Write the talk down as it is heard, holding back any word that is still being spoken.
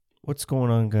What's going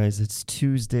on, guys? It's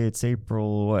Tuesday. It's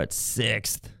April,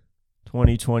 6th,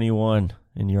 2021.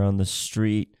 And you're on the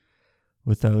street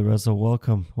with Alireza.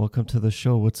 Welcome to the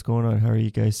show. What's going on? How are you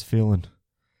guys feeling?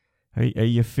 Are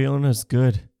you feeling as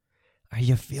good? Are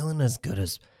you feeling as good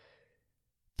as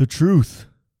The Truth?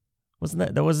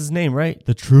 That was his name, right?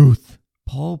 The Truth.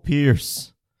 Paul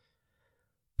Pierce.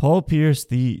 Paul Pierce,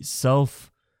 the self-donned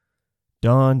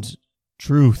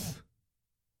truth.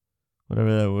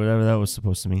 Whatever that was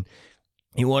supposed to mean.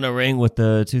 He won a ring with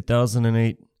the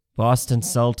 2008 Boston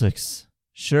Celtics.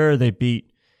 Sure, they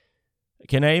beat.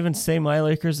 Can I even say my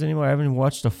Lakers anymore? I haven't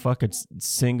watched a fucking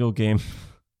single game.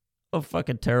 A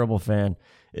fucking terrible fan.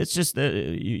 It's just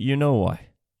you know why.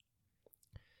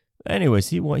 Anyways,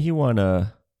 he won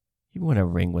a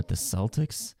ring with the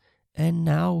Celtics, and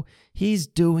now he's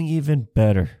doing even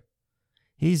better.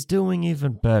 He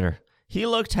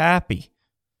looked happy.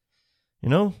 You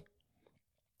know?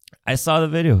 I saw the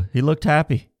video. He looked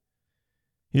happy.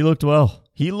 He looked well.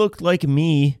 He looked like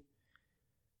me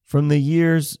from the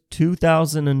years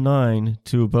 2009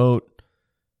 to about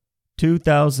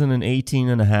 2018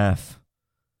 and a half.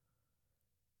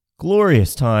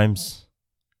 Glorious times.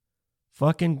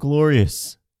 Fucking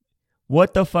glorious.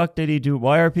 What the fuck did he do?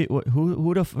 Why are people...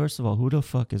 First of all, who the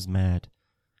fuck is mad?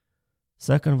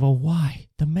 Second of all, why?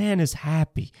 The man is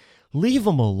happy. Leave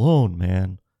him alone,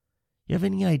 man. You have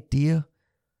any idea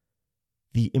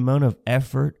the amount of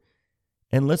effort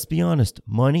and, let's be honest,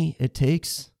 money it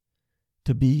takes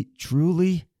to be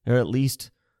truly, or at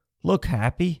least look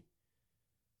happy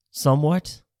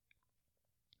somewhat?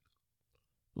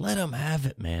 Let him have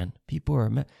it, man. People are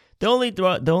mad. The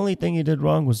only thing he did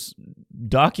wrong was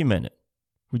document it.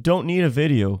 We don't need a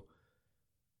video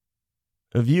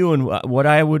of you and what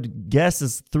I would guess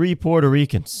is 3 Puerto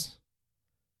Ricans.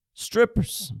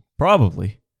 Strippers,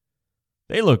 probably.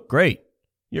 They look great.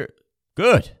 You're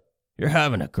good. You're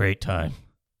having a great time.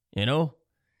 You know?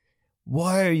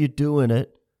 Why are you doing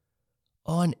it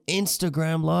on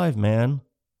Instagram Live, man?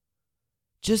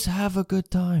 Just have a good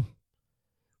time.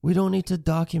 We don't need to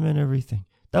document everything.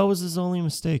 That was his only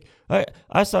mistake.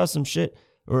 I saw some shit,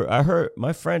 or I heard,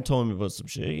 my friend told me about some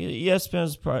shit.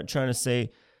 ESPN's trying to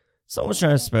say, someone's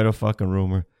trying to spread a fucking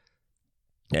rumor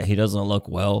that he doesn't look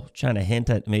well, trying to hint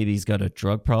at maybe he's got a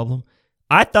drug problem.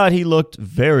 I thought he looked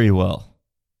very well.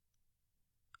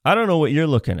 I don't know what you're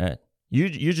looking at. You're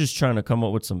just trying to come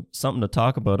up with something to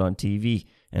talk about on TV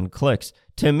and clicks.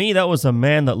 To me, that was a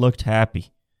man that looked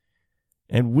happy.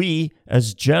 And we,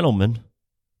 as gentlemen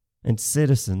and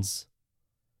citizens,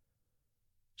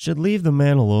 should leave the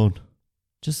man alone.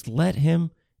 Just let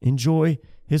him enjoy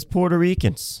his Puerto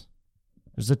Ricans.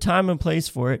 There's a time and place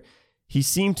for it. He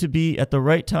seemed to be at the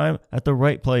right time, at the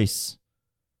right place,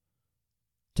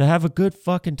 to have a good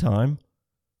fucking time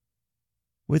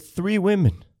with 3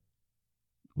 women.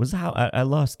 Was how I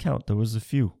lost count. There was a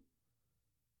few.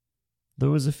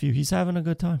 He's having a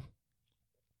good time.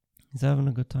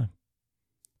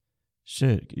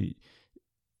 Shit.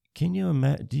 Can you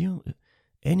imagine?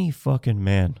 Any fucking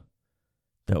man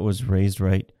that was raised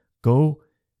right,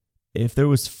 if there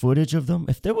was footage of them,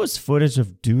 if there was footage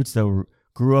of dudes that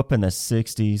grew up in the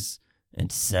 60s and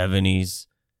 70s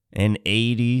and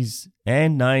 80s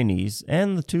and 90s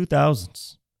and the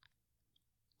 2000s,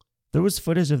 there was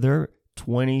footage of their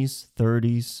 20s,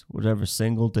 30s, whatever,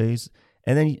 single days.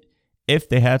 And then if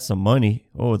they had some money,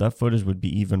 that footage would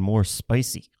be even more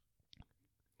spicy.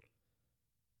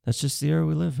 That's just the era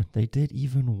we live in. They did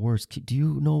even worse. Do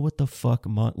you know what the fuck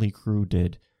Motley Crue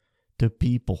did to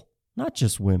people? Not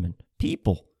just women,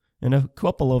 people, and a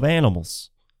couple of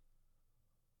animals.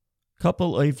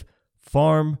 Couple of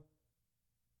farm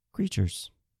creatures.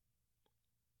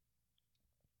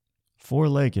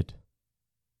 4-legged.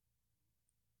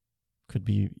 Could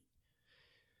be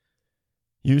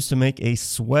used to make a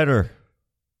sweater.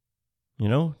 You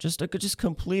know, just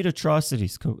complete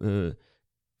atrocities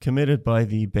committed by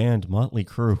the band Motley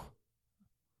Crue.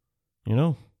 You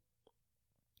know,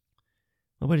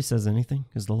 nobody says anything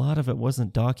because a lot of it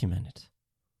wasn't documented.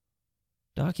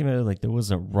 Documented like there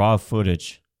wasn't raw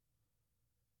footage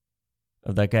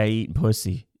of that guy eating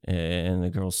pussy and the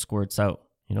girl squirts out.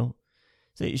 You know,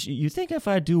 so you think if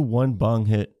I do one bong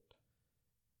hit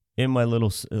in my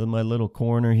little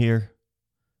corner here,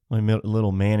 my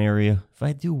little man area, if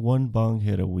I do one bong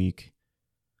hit a week,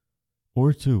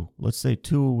 or 2, let's say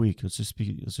 2 a week, let's just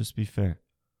be fair.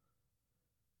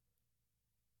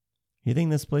 You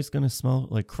think this place gonna smell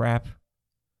like crap,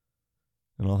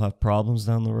 and I'll have problems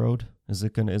down the road? Is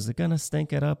it gonna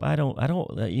stink it up? I don't.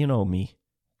 You know me.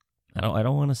 I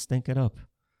don't want to stink it up.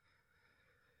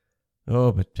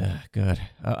 Oh, but God,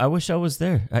 I wish I was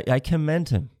there. I commend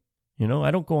him. You know,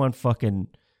 I don't go on fucking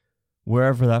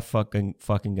wherever that fucking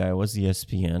guy was,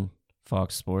 ESPN,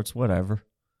 Fox Sports, whatever.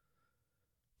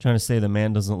 Trying to say the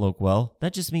man doesn't look well.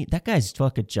 That just means that guy's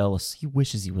fucking jealous. He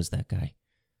wishes he was that guy.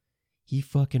 He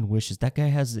fucking wishes. That guy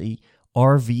has a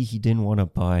RV he didn't want to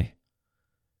buy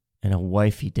and a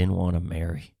wife he didn't want to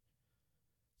marry.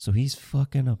 So he's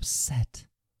fucking upset.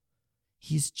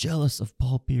 He's jealous of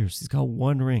Paul Pierce. He's got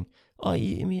one ring. Oh, I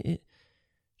mean,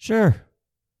 sure.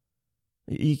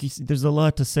 There's a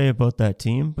lot to say about that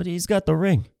team, but he's got the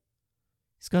ring.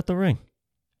 He's got the ring.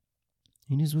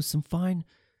 And he's with some fine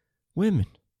women.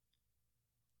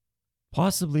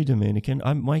 Possibly Dominican.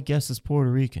 My guess is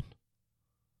Puerto Rican.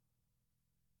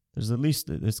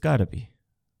 There's got to be.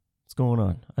 What's going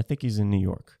on? I think he's in New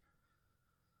York.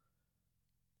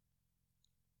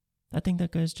 I think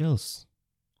that guy's jealous.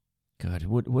 God,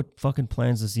 what fucking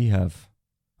plans does he have?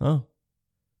 Huh?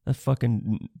 That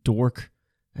fucking dork.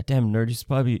 That damn nerd. He's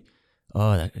probably...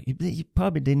 he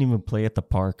probably didn't even play at the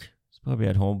park. He's probably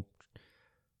at home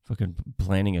fucking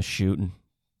planning a shooting,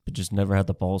 but just never had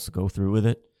the balls to go through with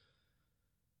it.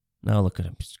 Now look at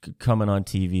him. He's coming on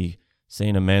TV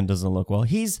saying a man doesn't look well.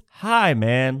 He's high,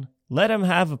 man. Let him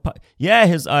have a... Yeah,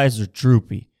 his eyes are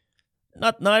droopy.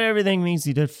 Not everything means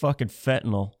he did fucking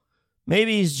fentanyl.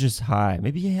 Maybe he's just high.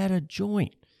 Maybe he had a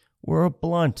joint or a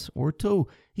blunt or two.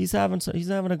 He's having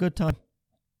a good time.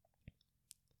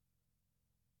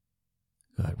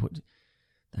 God,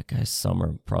 that guy's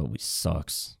summer probably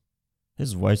sucks.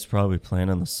 His wife's probably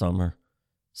planning the summer.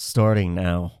 Starting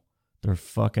now. Their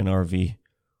fucking RV.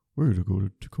 We're going to go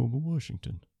to Tacoma,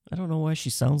 Washington. I don't know why she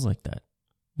sounds like that.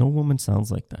 No woman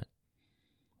sounds like that.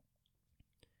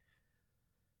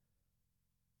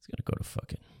 He's going to go to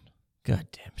fucking... God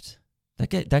damn it.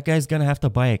 That guy's going to have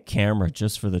to buy a camera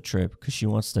just for the trip because she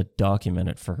wants to document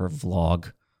it for her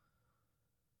vlog.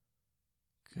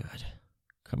 God.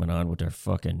 Coming on with their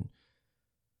fucking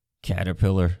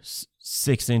caterpillar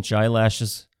 6-inch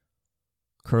eyelashes.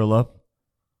 Curl up.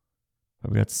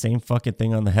 We got the same fucking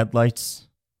thing on the headlights.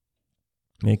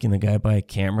 Making the guy buy a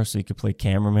camera so he could play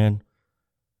cameraman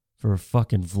for a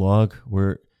fucking vlog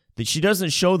where she doesn't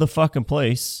show the fucking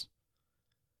place.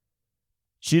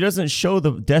 She doesn't show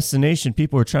the destination.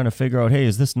 People are trying to figure out,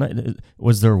 hey,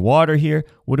 was there water here?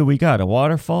 What do we got? A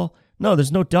waterfall? No,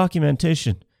 there's no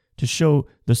documentation to show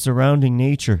the surrounding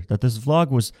nature that this vlog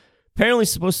was apparently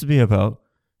supposed to be about.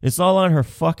 It's all on her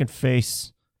fucking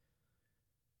face.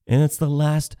 And it's the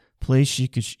last place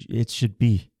it should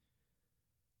be.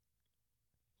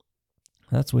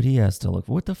 That's what he has to look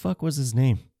for. What the fuck was his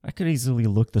name? I could easily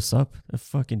look this up. A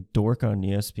fucking dork on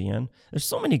ESPN. There's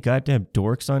so many goddamn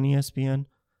dorks on ESPN.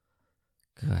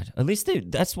 God. At least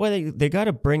that's why they got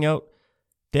to bring out...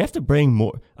 They have to bring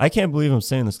more... I can't believe I'm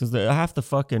saying this because they have to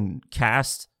fucking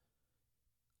cast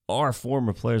our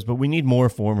former players, but we need more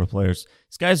former players.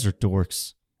 These guys are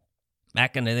dorks.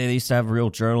 Back in the day, they used to have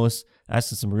real journalists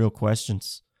asking some real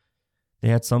questions. They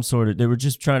had some sort of... They were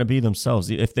just trying to be themselves.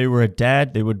 If they were a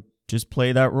dad, they would just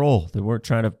play that role. They weren't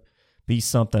trying to be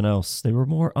something else. They were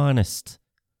more honest.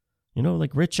 You know,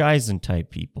 like Rich Eisen type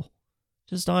people.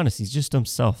 Just honest. He's just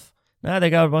himself. Now they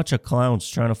got a bunch of clowns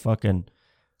trying to fucking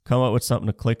come up with something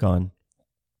to click on.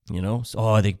 You know? So,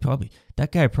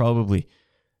 that guy probably...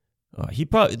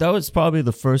 that was probably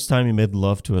the first time he made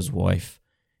love to his wife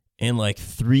in like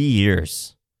 3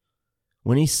 years.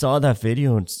 When he saw that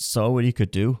video and saw what he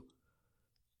could do,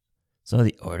 saw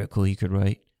the article he could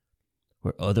write,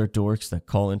 where other dorks that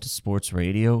call into sports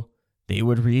radio, they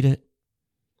would read it.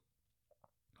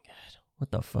 God,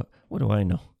 what the fuck? What do I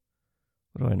know?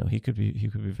 What do I know? He could be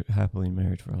happily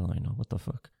married for all I know. What the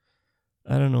fuck?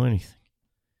 I don't know anything.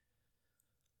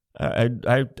 I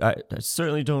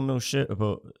certainly don't know shit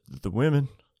about the women.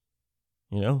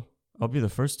 You know, I'll be the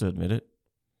first to admit it.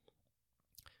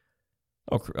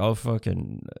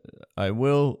 I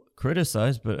will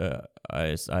criticize, but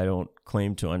I don't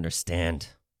claim to understand.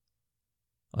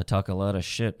 I talk a lot of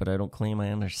shit, but I don't claim I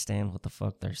understand what the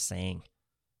fuck they're saying.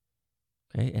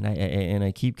 Okay, and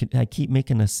I keep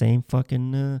making the same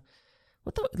fucking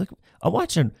I'm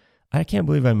watching. I can't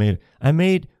believe I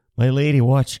made my lady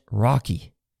watch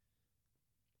Rocky.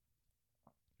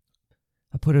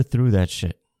 I put her through that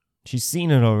shit. She's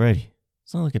seen it already.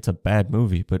 It's not like it's a bad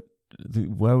movie, but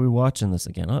why are we watching this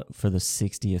again? For the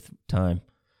 60th time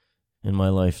in my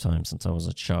lifetime since I was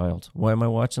a child. Why am I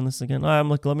watching this again? I'm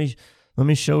like, let me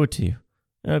show it to you.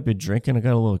 I've been drinking. I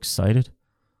got a little excited.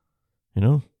 You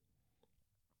know?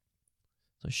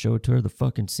 So I show it to her. The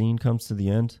fucking scene comes to the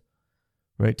end.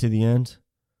 Right to the end.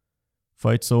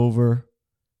 Fight's over.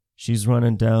 She's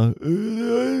running down.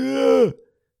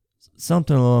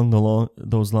 Something along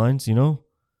those lines, you know?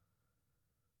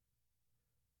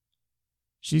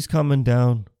 She's coming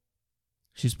down.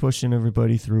 She's pushing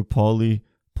everybody through. Paulie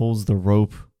pulls the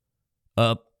rope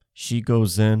up. She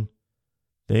goes in.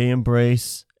 They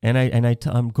embrace. And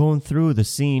I'm going through the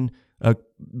scene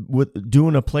with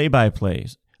doing a play-by-play.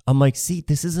 I'm like, see,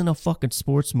 this isn't a fucking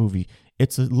sports movie.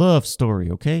 It's a love story,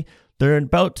 okay? They're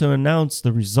about to announce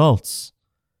the results.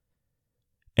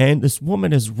 And this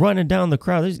woman is running down the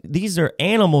crowd. These are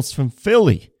animals from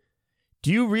Philly.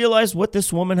 Do you realize what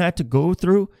this woman had to go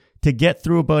through to get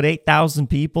through about 8,000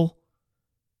 people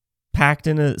packed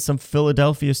into some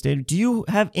Philadelphia stadium? Do you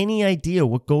have any idea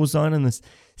what goes on in this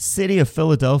city of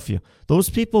Philadelphia?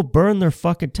 Those people burned their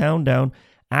fucking town down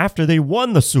after they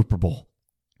won the Super Bowl.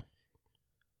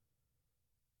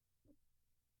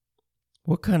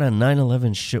 What kind of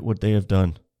 9/11 shit would they have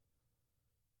done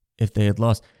if they had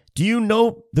lost? Do you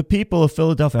know the people of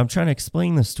Philadelphia? I'm trying to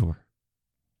explain this to her.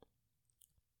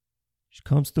 She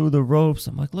comes through the ropes.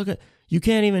 I'm like, look at, you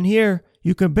can't even hear,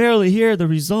 you can barely hear the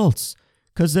results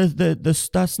because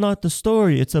that's not the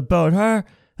story. It's about her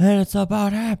and it's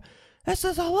about him. This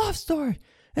is a love story.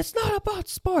 It's not about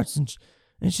sports.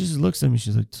 And she just looks at me.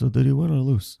 She's like, so did he win or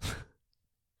lose?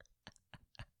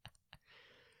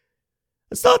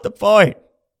 It's not the point.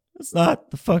 It's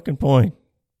not the fucking point.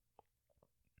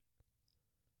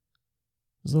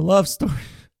 It's a love story.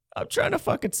 I'm trying to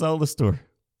fucking sell the story.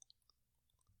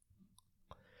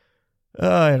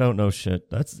 I don't know shit.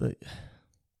 That's the.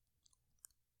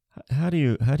 How do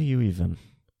you even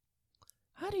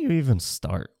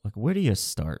start? Like, where do you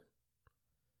start?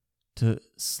 To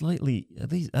slightly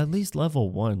at least level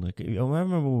 1. Like, I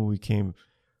remember when we came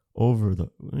over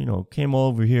came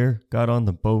over here, got on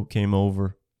the boat, came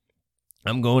over.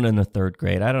 I'm going in the 3rd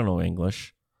grade. I don't know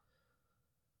English.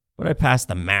 But I passed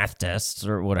the math tests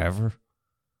or whatever.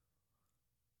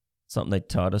 Something they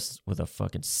taught us with a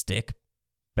fucking stick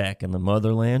back in the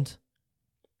motherland.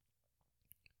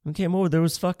 We came over, there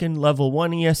was fucking level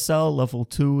 1 ESL, level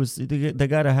 2 is they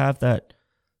gotta have that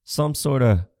some sort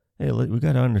of, hey, we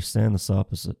gotta understand this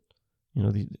opposite. You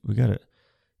know, we gotta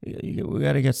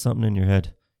get something in your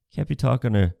head. Can't be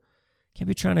trying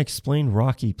to explain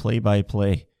Rocky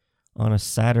play-by-play on a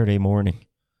Saturday morning.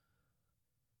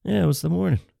 Yeah, it was the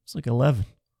morning. It's like 11.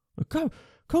 But come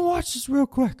watch this real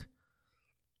quick.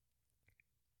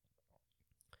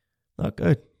 Not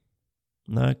good.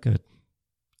 Not good.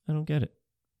 I don't get it.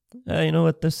 You know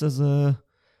what? It's a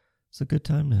good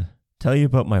time to tell you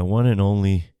about my one and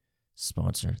only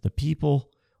sponsor. The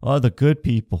good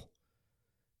people.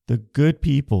 The good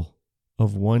people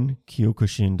of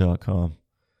OneKyokushin.com.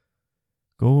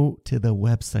 Go to the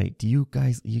website. You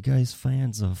guys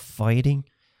fans of fighting?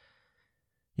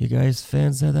 You guys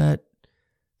fans of that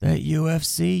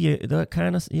UFC? That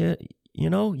kind of, you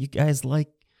guys like,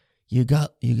 you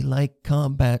like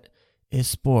combat is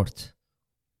sport.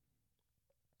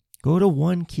 Go to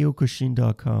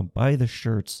OneKyokushin.com. Buy the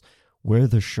shirts. Wear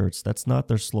the shirts. That's not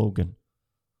their slogan.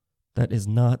 That is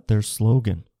not their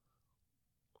slogan.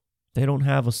 They don't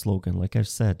have a slogan, like I've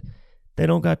said. They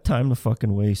don't got time to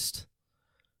fucking waste.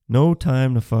 No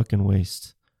time to fucking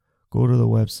waste. Go to the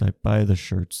website. Buy the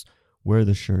shirts. Wear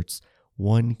the shirts.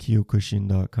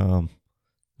 OneKyokushin.com.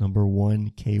 Number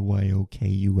 1,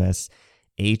 KYOKUSHIN.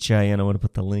 I want to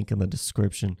put the link in the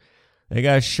description. They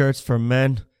got shirts for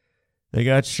men. They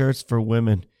got shirts for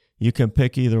women. You can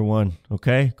pick either one,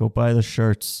 okay? Go buy the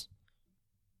shirts.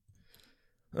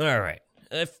 All right.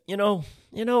 If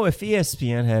if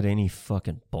ESPN had any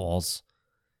fucking balls,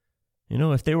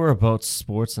 if they were about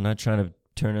sports and not trying to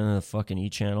turn into the fucking E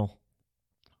channel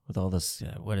with all this,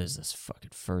 what is this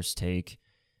fucking First Take?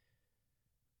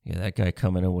 Yeah, that guy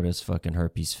coming in with his fucking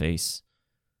herpes face.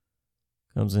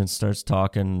 Comes in, starts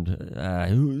talking.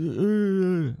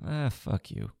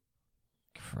 Fuck you.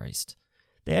 Christ.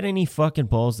 They had any fucking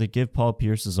balls, they give Paul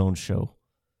Pierce his own show.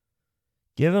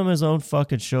 Give him his own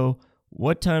fucking show.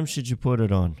 What time should you put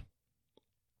it on?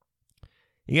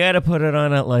 You gotta put it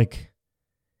on at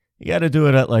you gotta do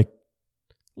it at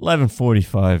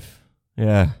 11:45.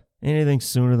 Yeah, anything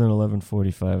sooner than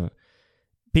 11:45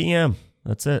 p.m.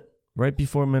 That's it. Right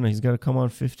before midnight. He's got to come on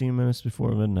 15 minutes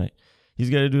before midnight. He's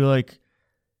got to do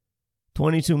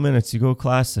 22 minutes. You go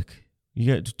classic. You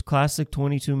get classic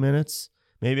 22 minutes.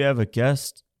 Maybe have a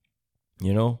guest.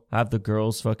 Have the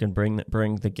girls fucking bring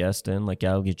the guest in, like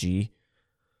Alga G.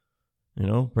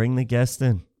 Bring the guest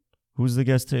in. Who's the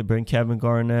guest today? Bring Kevin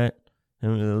Garnett.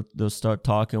 And they'll start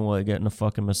talking while they're getting a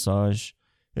fucking massage.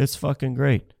 It's fucking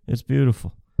great. It's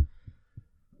beautiful.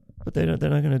 But they're not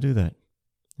going to do that.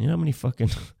 You know how many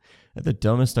fucking... the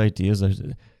dumbest ideas.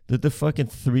 The fucking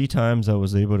 3 times I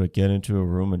was able to get into a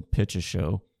room and pitch a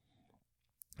show.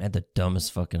 I had the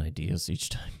dumbest fucking ideas each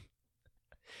time.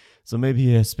 So maybe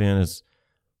ESPN is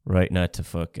right not to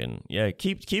fucking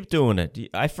keep doing it.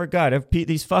 I forgot.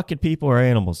 These fucking people are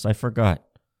animals. I forgot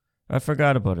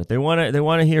about it. They want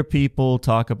to hear people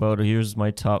talk about it. Here's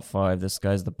my top 5. This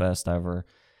guy's the best ever.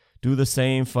 Do the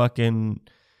same fucking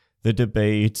the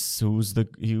debates. Who's the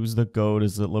GOAT?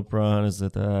 Is it LeBron? Is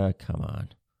it come on.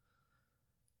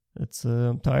 It's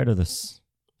I'm tired of this.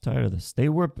 They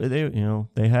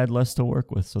had less to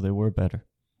work with, so they were better.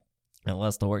 And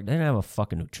less to work. They didn't have a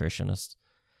fucking nutritionist.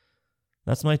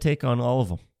 That's my take on all of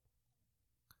them.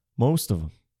 Most of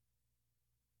them.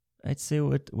 I'd say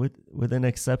with an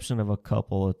exception of a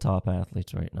couple of top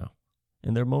athletes right now.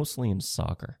 And they're mostly in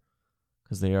soccer.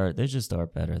 Because they just are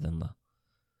better than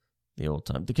the old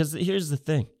time. Because here's the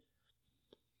thing.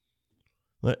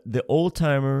 The old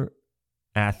timer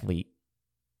athlete,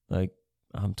 like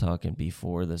I'm talking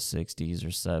before the 60s or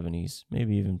 70s,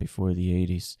 maybe even before the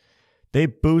 80s, they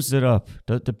boost it up.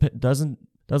 Doesn't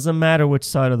matter which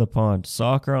side of the pond.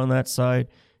 Soccer on that side,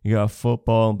 you got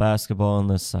football and basketball on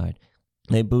this side.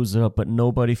 They booze it up, but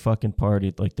nobody fucking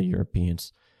partied like the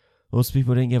Europeans. Those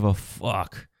people didn't give a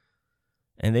fuck.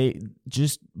 And they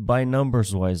just, by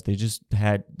numbers wise,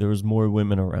 there was more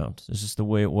women around. It's just the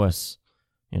way it was.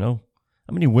 You know?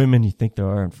 How many women do you think there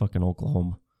are in fucking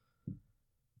Oklahoma?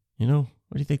 You know?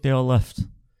 Where do you think they all left?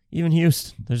 Even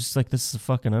Houston. They're just like, this is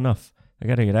fucking enough. I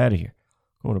gotta get out of here.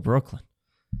 Go to Brooklyn.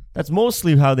 That's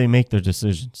mostly how they make their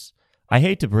decisions. I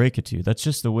hate to break it to you. That's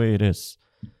just the way it is.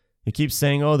 They keep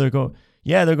saying, oh, they're going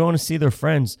to see their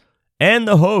friends and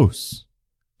the hosts.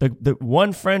 The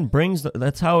one friend brings,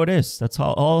 that's how it is. That's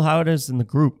how it is in the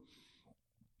group.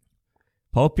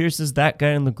 Paul Pierce is that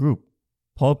guy in the group.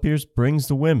 Paul Pierce brings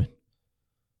the women.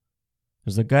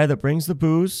 There's a guy that brings the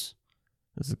booze.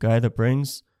 There's a guy that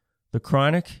brings the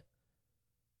chronic.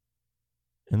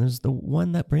 And there's the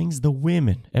one that brings the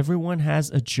women. Everyone has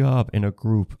a job in a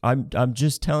group. I'm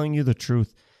just telling you the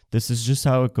truth. This is just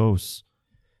how it goes.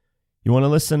 You want to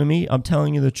listen to me? I'm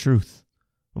telling you the truth.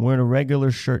 I'm wearing a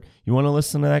regular shirt. You want to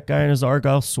listen to that guy in his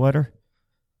Argyle sweater?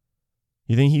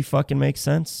 You think he fucking makes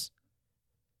sense?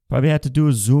 Probably had to do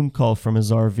a Zoom call from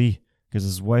his RV because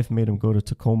his wife made him go to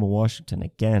Tacoma, Washington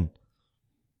again.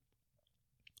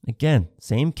 Again,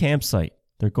 same campsite.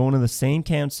 They're going to the same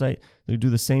campsite. They do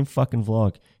the same fucking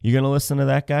vlog. You going to listen to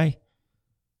that guy?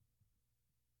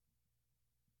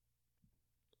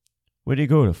 Where do you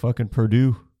go to? Fucking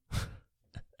Purdue?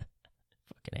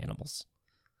 Fucking animals.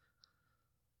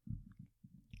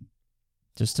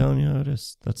 Just telling you how it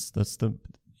is.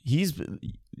 He's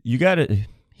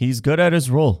good at his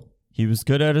role. He was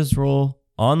good at his role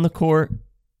on the court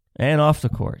and off the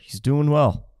court. He's doing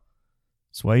well.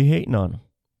 That's why you're hating on him.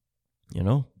 You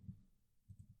know?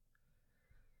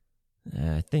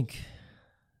 I think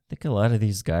a lot of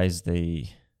these guys, I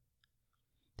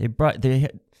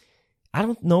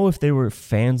don't know if they were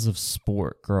fans of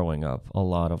sport growing up, a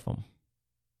lot of them.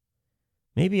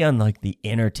 Maybe on like the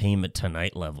Entertainment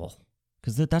Tonight level,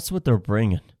 because that's what they're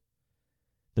bringing.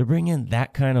 They're bringing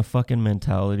that kind of fucking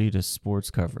mentality to sports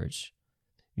coverage.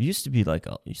 It used to be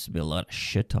a lot of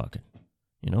shit talking,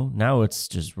 you know? Now it's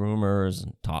just rumors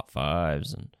and top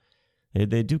fives, and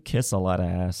they do kiss a lot of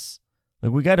ass.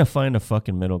 Like, we got to find a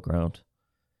fucking middle ground.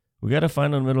 We got to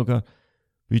find a middle ground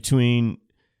between,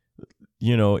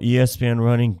 ESPN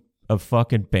running a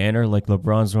fucking banner like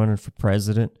LeBron's running for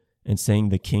president and saying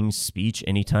the King's speech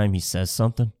anytime he says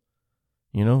something.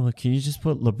 You know, like, can you just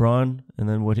put LeBron and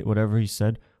then whatever he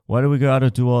said? Why do we got to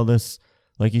do all this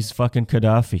like he's fucking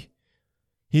Gaddafi?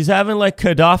 He's having like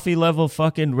Gaddafi level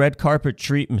fucking red carpet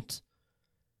treatment.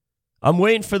 I'm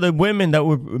waiting for the women that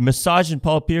were massaging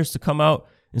Paul Pierce to come out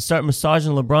and start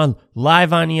massaging LeBron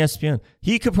live on ESPN.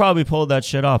 He could probably pull that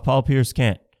shit off. Paul Pierce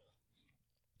can't.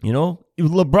 You know,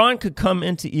 LeBron could come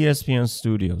into ESPN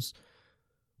studios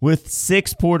with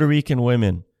 6 Puerto Rican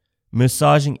women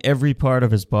massaging every part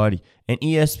of his body, and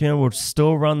ESPN would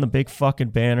still run the big fucking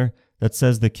banner that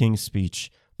says the King's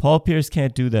speech. Paul Pierce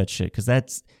can't do that shit because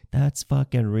that's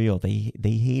fucking real. They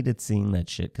hated seeing that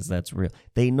shit because that's real.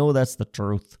 They know that's the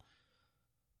truth.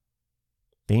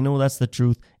 They know that's the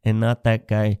truth, and not that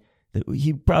guy.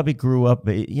 He probably grew up,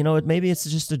 maybe it's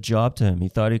just a job to him. He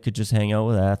thought he could just hang out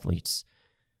with athletes.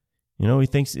 You know, he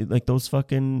thinks like those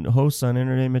fucking hosts on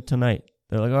Entertainment Tonight.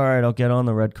 They're like, all right, I'll get on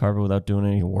the red carpet without doing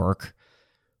any work,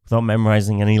 without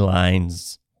memorizing any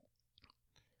lines.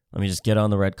 Let me just get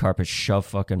on the red carpet, shove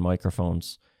fucking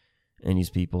microphones in these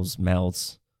people's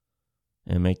mouths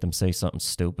and make them say something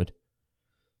stupid.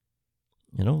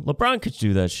 You know, LeBron could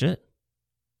do that shit.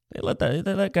 They let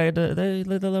that guy. They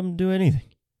let him do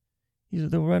anything.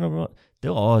 They'll run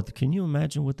around. Can you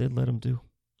imagine what they'd let him do?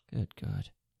 Good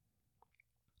God.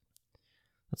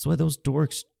 That's why those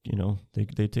dorks,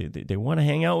 they want to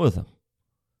hang out with him.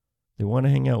 They want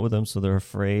to hang out with him, so they're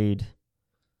afraid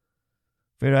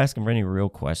to ask him for any real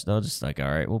questions. They'll just like, all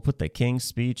right, we'll put the King's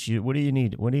Speech. What do you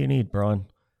need? What do you need, Braun?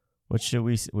 What should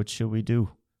we do?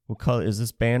 What color is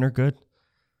this banner good?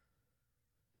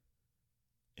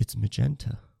 It's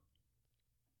magenta.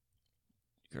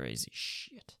 Crazy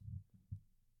shit.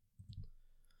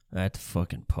 I had to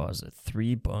fucking pause it.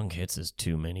 3 bong hits is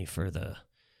too many for 2,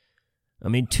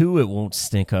 it won't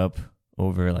stink up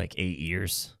over like 8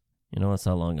 years. That's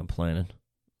how long I'm planning.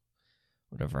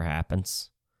 Whatever happens.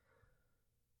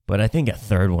 But I think a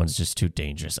 3rd one's just too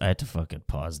dangerous. I had to fucking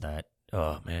pause that.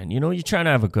 Oh, man. You're trying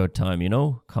to have a good time,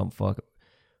 Come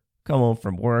home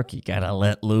from work. You gotta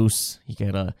let loose. You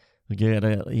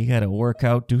gotta work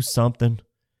out. Do something.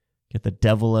 Get the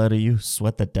devil out of you.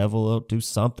 Sweat the devil out. Do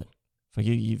something.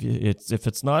 If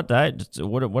it's not that,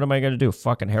 what am I gonna do?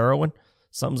 Fucking heroin?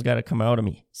 Something's got to come out of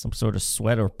me. Some sort of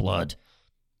sweat or blood.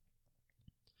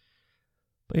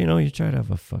 But, you try to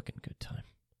have a fucking good time.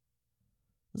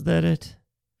 Is that it?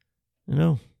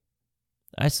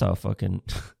 I saw fucking...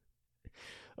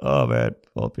 oh, man.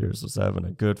 Paul Pierce was having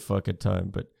a good fucking time.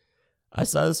 But I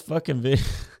saw this fucking video.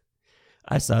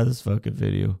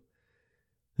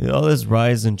 All this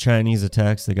rise in Chinese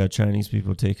attacks. They got Chinese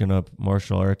people taking up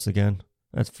martial arts again.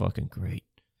 That's fucking great.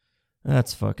 I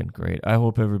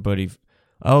hope whoever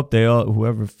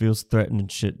feels threatened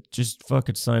and shit, just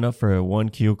fucking sign up for a One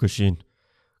Kyokushin.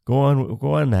 Go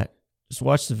on that. Just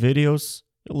watch the videos.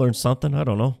 You'll learn something. I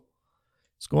don't know.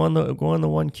 Just go on the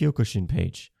One Kyokushin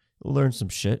page. You'll learn some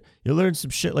shit. You'll learn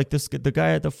some shit like this. The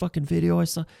guy at the fucking video I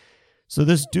saw. So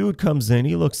this dude comes in.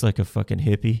 He looks like a fucking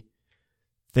hippie.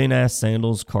 Thin ass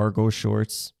sandals, cargo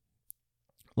shorts.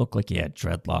 Looked like he had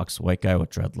dreadlocks. White guy with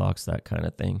dreadlocks, that kind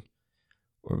of thing,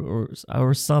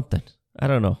 or something. I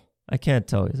don't know. I can't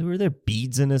tell you. Were there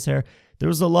beads in his hair? There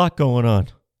was a lot going on.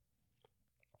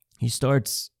 He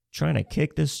starts trying to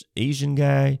kick this Asian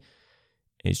guy.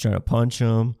 He's trying to punch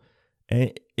him.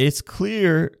 And it's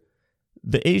clear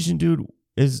the Asian dude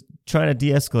is trying to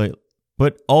de-escalate,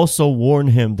 but also warn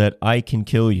him that I can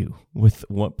kill you with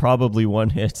probably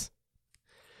one hit.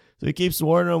 So he keeps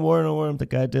warning him. The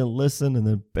guy didn't listen, and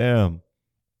then bam.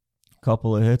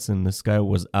 Couple of hits, and this guy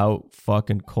was out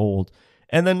fucking cold.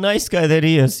 And the nice guy that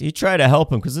he is, he tried to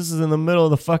help him because this is in the middle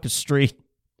of the fucking street.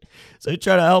 So he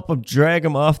tried to help him, drag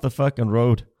him off the fucking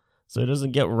road so he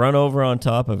doesn't get run over on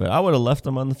top of it. I would have left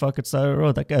him on the fucking side of the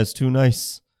road. That guy's too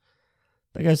nice.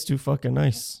 That guy's too fucking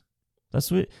nice. That's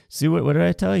what. See, what did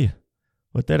I tell you?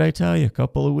 What did I tell you a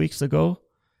couple of weeks ago?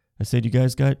 I said you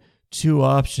guys got 2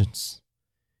 options.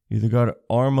 You either got to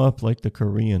arm up like the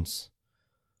Koreans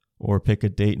or pick a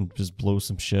date and just blow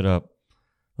some shit up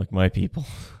like my people.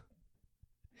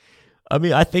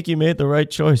 I think you made the right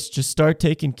choice. Just start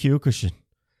taking Kyokushin.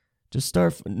 Just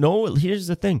start. No, here's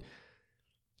the thing.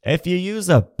 If you use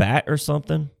a bat or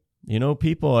something,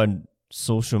 people on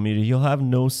social media, you'll have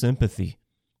no sympathy.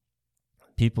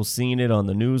 People seeing it on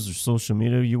the news or social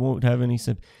media, you won't have any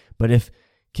sympathy. But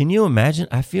can you imagine?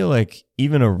 I feel like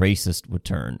even a racist would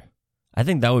turn. I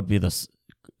think that would be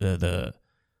the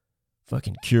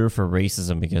fucking cure for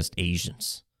racism against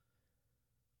Asians.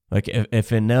 Like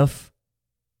if enough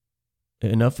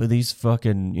of these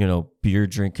fucking, beer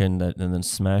drinking and then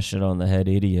smash it on the head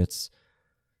idiots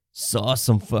saw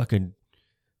some fucking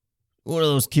one of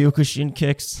those Kyokushin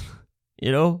kicks,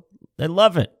 they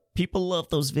love it. People love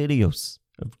those videos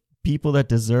of people that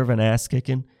deserve an ass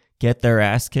kicking get their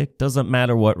ass kicked. Doesn't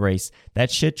matter what race. That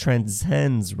shit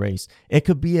transcends race. It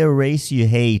could be a race you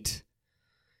hate.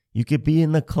 You could be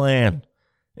in the Klan,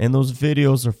 and those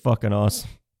videos are fucking awesome.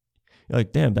 You're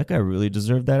like, damn, that guy really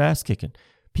deserved that ass kicking.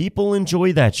 People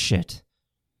enjoy that shit.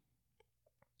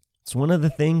 It's one of the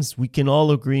things we can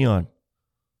all agree on.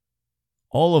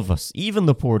 All of us, even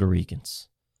the Puerto Ricans.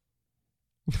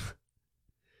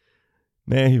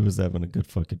 Man, he was having a good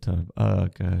fucking time. Oh,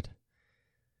 God.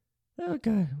 Oh,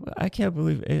 God. I can't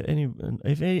believe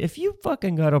if you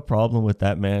fucking got a problem with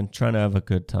that man trying to have a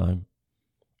good time,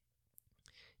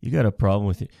 you got a problem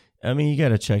with it. You got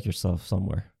to check yourself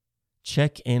somewhere.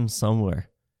 Check in somewhere.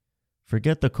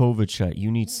 Forget the COVID shot.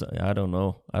 You need, I don't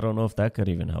know. I don't know if that could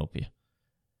even help you.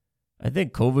 I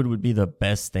think COVID would be the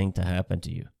best thing to happen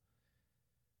to you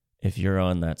if you're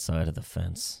on that side of the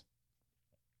fence.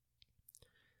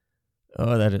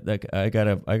 Oh, that I got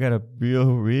a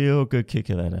real good kick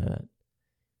of that.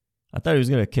 I thought he was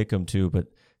gonna kick him too, but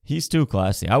he's too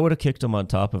classy. I would have kicked him on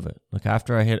top of it. Like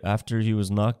after he was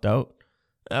knocked out,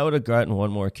 I would have gotten one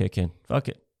more kick in. Fuck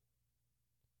it.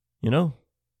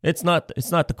 It's not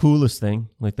the coolest thing.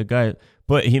 Like the guy,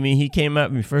 but he came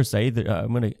at me first.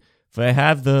 I'm gonna If I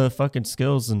have the fucking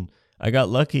skills and I got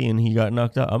lucky and he got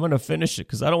knocked out, I'm going to finish it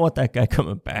because I don't want that guy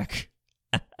coming back.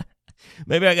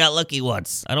 Maybe I got lucky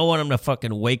once. I don't want him to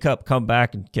fucking wake up, come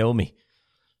back, and kill me.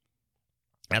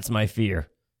 That's my fear.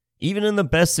 Even in the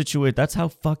best situation, that's how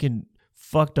fucking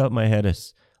fucked up my head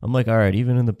is. I'm like, all right,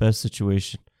 even in the best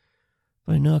situation,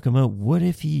 if I knock him out, what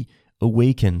if he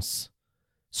awakens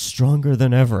stronger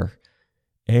than ever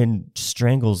and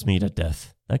strangles me to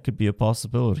death? That could be a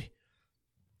possibility.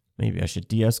 Maybe I should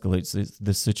de-escalate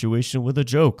this situation with a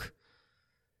joke.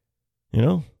 You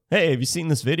know? Hey, have you seen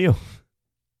this video?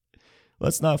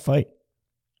 Let's not fight.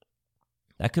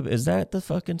 Is that the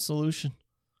fucking solution?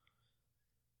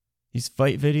 These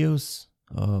fight videos?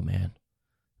 Oh, man.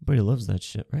 Everybody loves that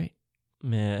shit, right?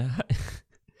 Man,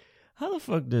 how the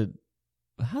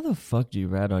fuck do you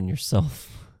rat on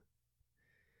yourself?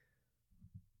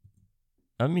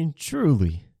 I mean,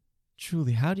 truly,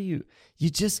 how do you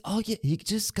just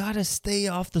gotta stay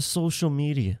off the social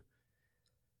media.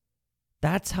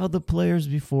 That's how the players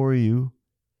before you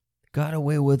got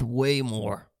away with way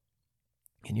more.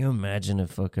 Can you imagine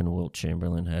if fucking Wilt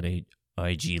Chamberlain had a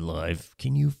IG Live?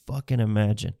 Can you fucking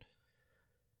imagine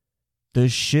the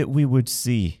shit we would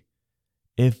see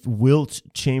if Wilt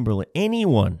Chamberlain,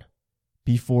 anyone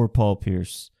before Paul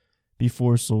Pierce,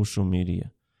 before social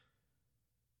media,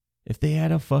 if they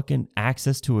had a fucking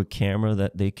access to a camera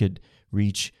that they could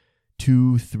reach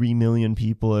 2-3 million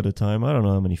people at a time? I don't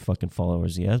know how many fucking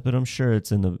followers he has, but I'm sure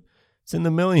it's in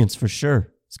the millions for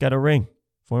sure. He's got a ring.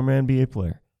 Former NBA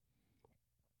player.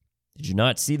 Did you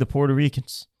not see the Puerto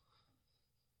Ricans?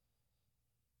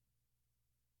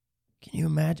 Can you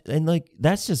imagine? And like,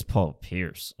 that's just Paul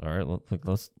Pierce. All right,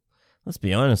 let's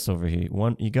be honest over here.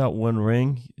 He got one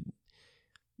ring.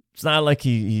 It's not like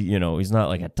he's not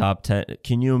like a top 10.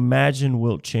 Can you imagine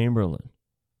Wilt Chamberlain?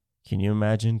 Can you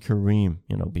imagine Kareem?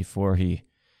 Before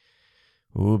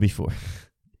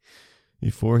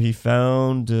he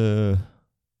found the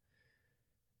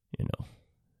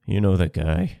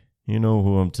guy. You know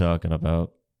who I'm talking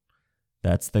about.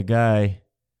 That's the guy.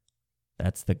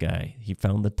 He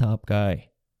found the top guy.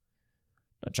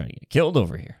 Not trying to get killed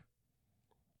over here.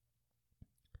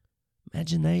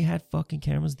 Imagine they had fucking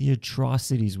cameras, the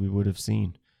atrocities we would have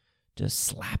seen. Just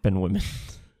slapping women.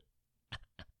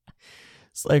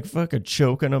 It's like fucking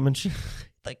choking them and shit.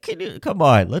 Like, come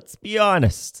on, let's be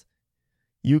honest.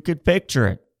 You could picture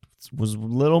it. It was a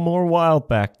little more wild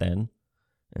back then.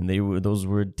 And those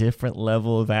were a different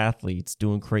level of athletes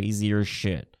doing crazier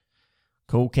shit.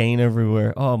 Cocaine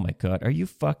everywhere. Oh my God. Are you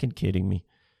fucking kidding me?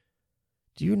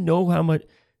 Do you know how much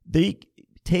they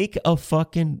take a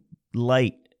fucking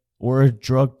light or a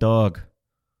drug dog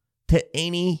to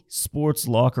any sports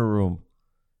locker room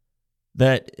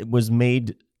that was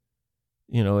made,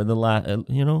 in the last, if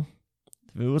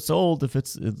it was old, if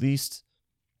it's at least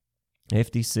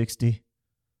 50, 60.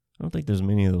 I don't think there's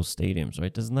many of those stadiums,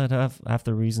 right? Doesn't that have half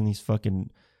the reason these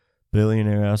fucking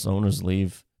billionaire-ass owners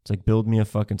leave? It's like, build me a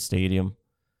fucking stadium.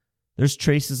 There's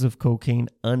traces of cocaine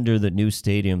under the new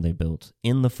stadium they built.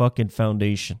 In the fucking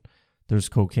foundation, there's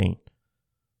cocaine.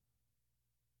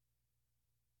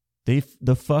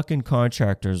 The fucking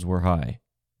contractors were high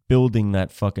building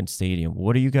that fucking stadium.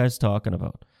 What are you guys talking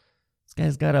about? This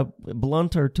guy's got a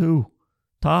blunt or two.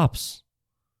 Tops.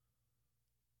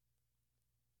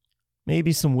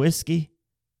 Maybe some whiskey.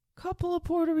 Couple of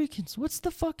Puerto Ricans. What's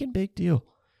the fucking big deal?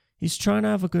 He's trying to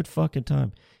have a good fucking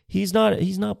time. He's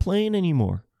not playing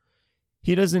anymore.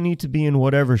 He doesn't need to be in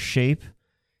whatever shape.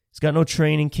 He's got no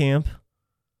training camp.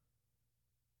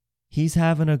 He's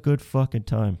having a good fucking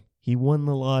time. He won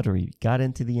the lottery, got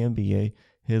into the NBA.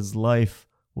 His life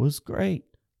was great.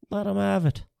 Let him have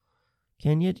it.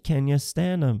 Can you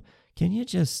stand him? Can you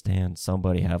just stand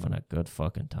somebody having a good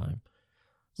fucking time?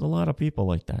 There's a lot of people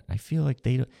like that. I feel like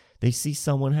they see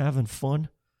someone having fun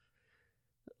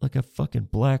like a fucking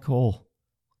black hole.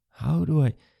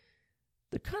 They're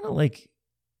kind of like,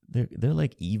 they're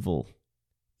like evil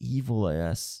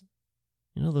ass.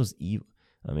 Those evil.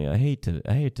 I mean, I hate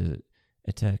to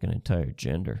attack an entire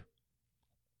gender,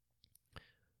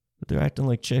 but they're acting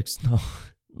like chicks.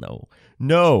 No.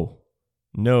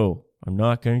 I'm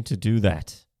not going to do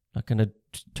that. I'm not going to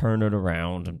turn it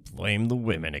around and blame the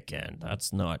women again.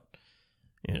 That's not,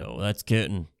 that's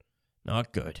getting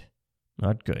not good.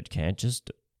 Not good. Can't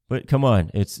just, but come on.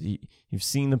 You've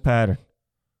seen the pattern.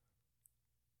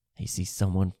 They see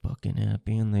someone fucking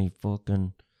happy and they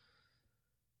fucking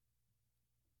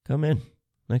come in.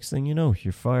 Next thing you know,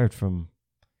 you're fired from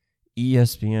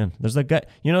ESPN. There's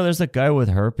a guy with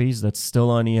herpes that's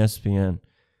still on ESPN.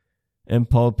 And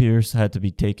Paul Pierce had to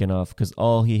be taken off because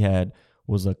all he had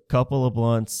was a couple of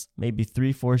blunts, maybe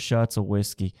 3-4 shots of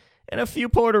whiskey, and a few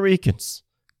Puerto Ricans.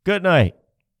 Good night.